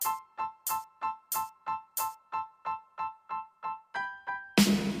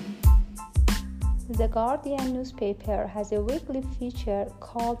The Guardian newspaper has a weekly feature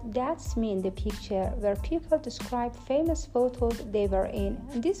called That's Me in the Picture, where people describe famous photos they were in.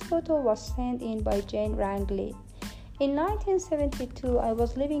 This photo was sent in by Jane Rangley. In 1972, I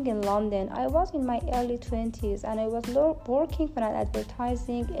was living in London. I was in my early 20s and I was working for an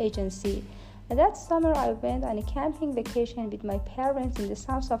advertising agency. That summer, I went on a camping vacation with my parents in the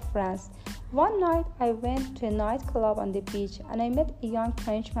south of France. One night, I went to a nightclub on the beach and I met a young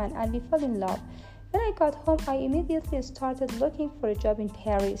Frenchman and we fell in love. When I got home, I immediately started looking for a job in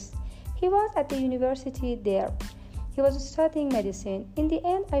Paris. He was at the university there. He was studying medicine. In the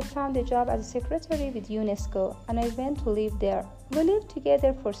end, I found a job as a secretary with UNESCO and I went to live there. We lived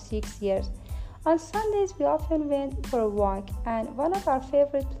together for 6 years. On Sundays, we often went for a walk, and one of our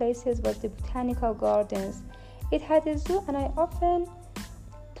favorite places was the Botanical Gardens. It had a zoo, and I often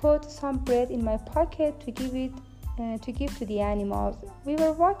put some bread in my pocket to give to the animals. We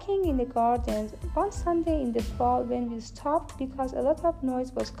were walking in the gardens one Sunday in the fall when we stopped because a lot of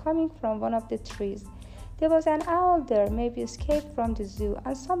noise was coming from one of the trees. There was an owl there, maybe escaped from the zoo,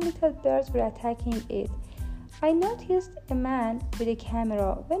 and some little birds were attacking it. I noticed a man with a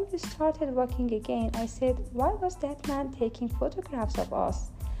camera. When we started walking again, I said, "Why was that man taking photographs of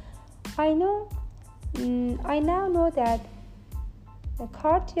us?" I now know that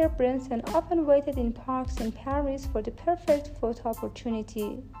Cartier-Bresson often waited in parks in Paris for the perfect photo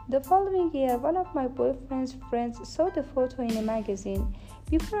opportunity. The following year, one of my boyfriend's friends saw the photo in a magazine.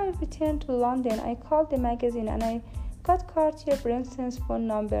 Before I returned to London, I called the magazine and I got Cartier-Bresson's phone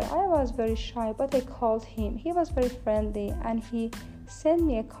number. I was very shy, but I called him. He was very friendly and he sent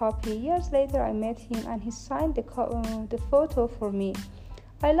me a copy. Years later, I met him and he signed the photo for me.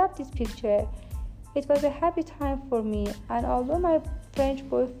 I love this picture. It was a happy time for me, and although my French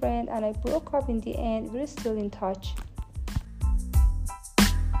boyfriend and I broke up in the end, we're still in touch.